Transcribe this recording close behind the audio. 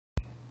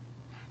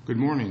Good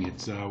morning.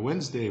 It's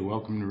Wednesday.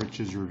 Welcome to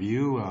Rich's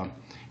Review.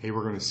 Hey,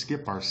 we're going to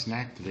skip our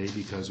snack today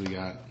because we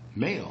got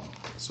mail.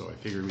 So I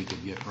figured we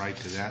could get right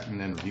to that and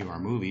then review our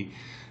movie.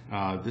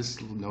 This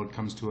note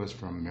comes to us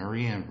from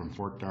Mary Ann from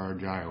Fort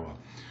Dodge, Iowa.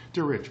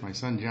 Dear Rich, my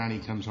son Johnny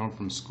comes home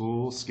from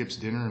school, skips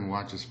dinner, and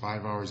watches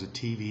 5 hours of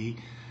TV.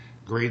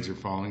 Grades are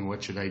falling.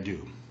 What should I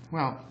do?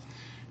 Well,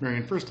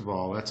 Marion, first of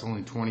all, that's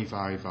only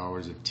 25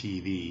 hours of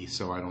TV,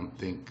 so I don't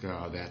think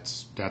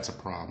that's a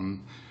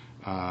problem.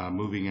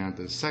 Moving on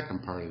to the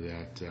second part of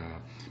that,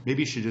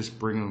 maybe you should just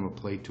bring him a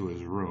plate to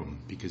his room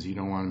because you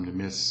don't want him to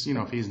miss,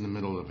 if he's in the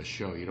middle of a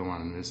show, you don't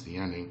want him to miss the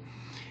ending.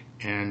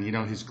 And,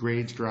 his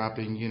grades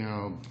dropping,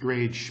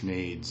 grade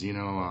schmades,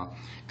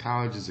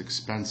 college is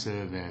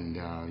expensive and,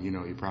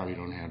 you probably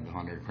don't have the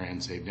 100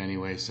 grand saved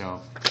anyway, so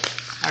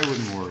I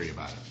wouldn't worry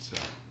about it. So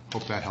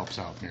hope that helps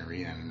out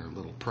Mary Ann and her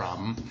little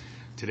problem.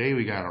 Today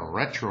we got a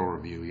retro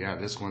review. Yeah,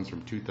 this one's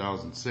from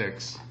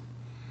 2006.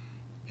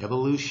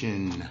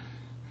 Evolution.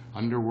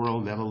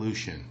 Underworld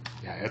Evolution.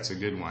 Yeah, that's a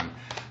good one.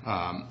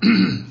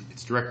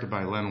 It's directed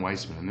by Len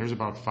Weissman, and there's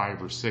about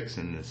 5 or 6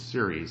 in this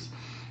series.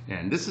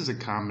 And this is a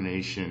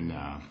combination,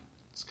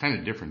 it's kind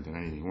of different than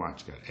anything you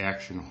watch. It's got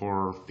action,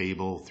 horror,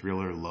 fable,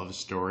 thriller, love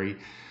story.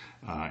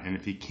 And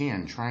if you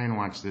can, try and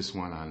watch this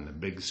one on the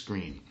big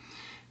screen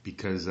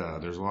because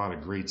there's a lot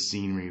of great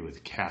scenery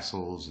with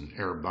castles and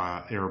air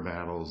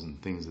battles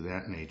and things of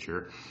that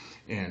nature.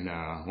 And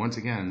once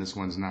again, this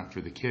one's not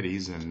for the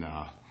kiddies, and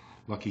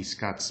lucky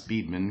Scott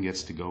Speedman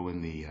gets to go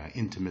in the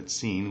intimate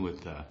scene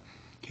with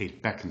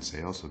Kate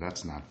Beckinsale, so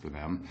that's not for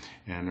them.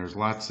 And there's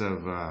lots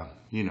of,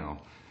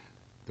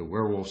 the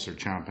werewolves are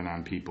chomping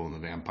on people and the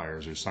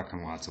vampires are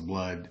sucking lots of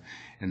blood.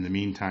 In the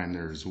meantime,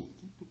 there's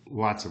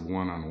lots of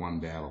one-on-one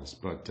battles.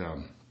 But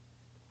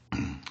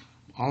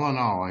all in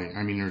all,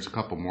 I mean, there's a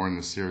couple more in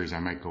the series. I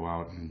might go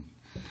out and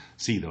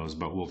see those,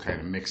 but we'll kind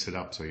of mix it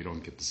up so you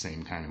don't get the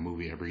same kind of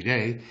movie every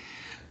day.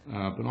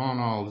 But all in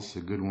all, this is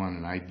a good one,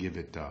 and I'd give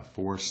it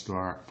 4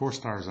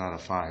 stars out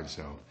of 5.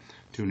 So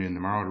tune in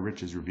tomorrow to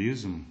Rich's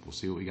Reviews, and we'll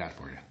see what we got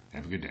for you.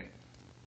 Have a good day.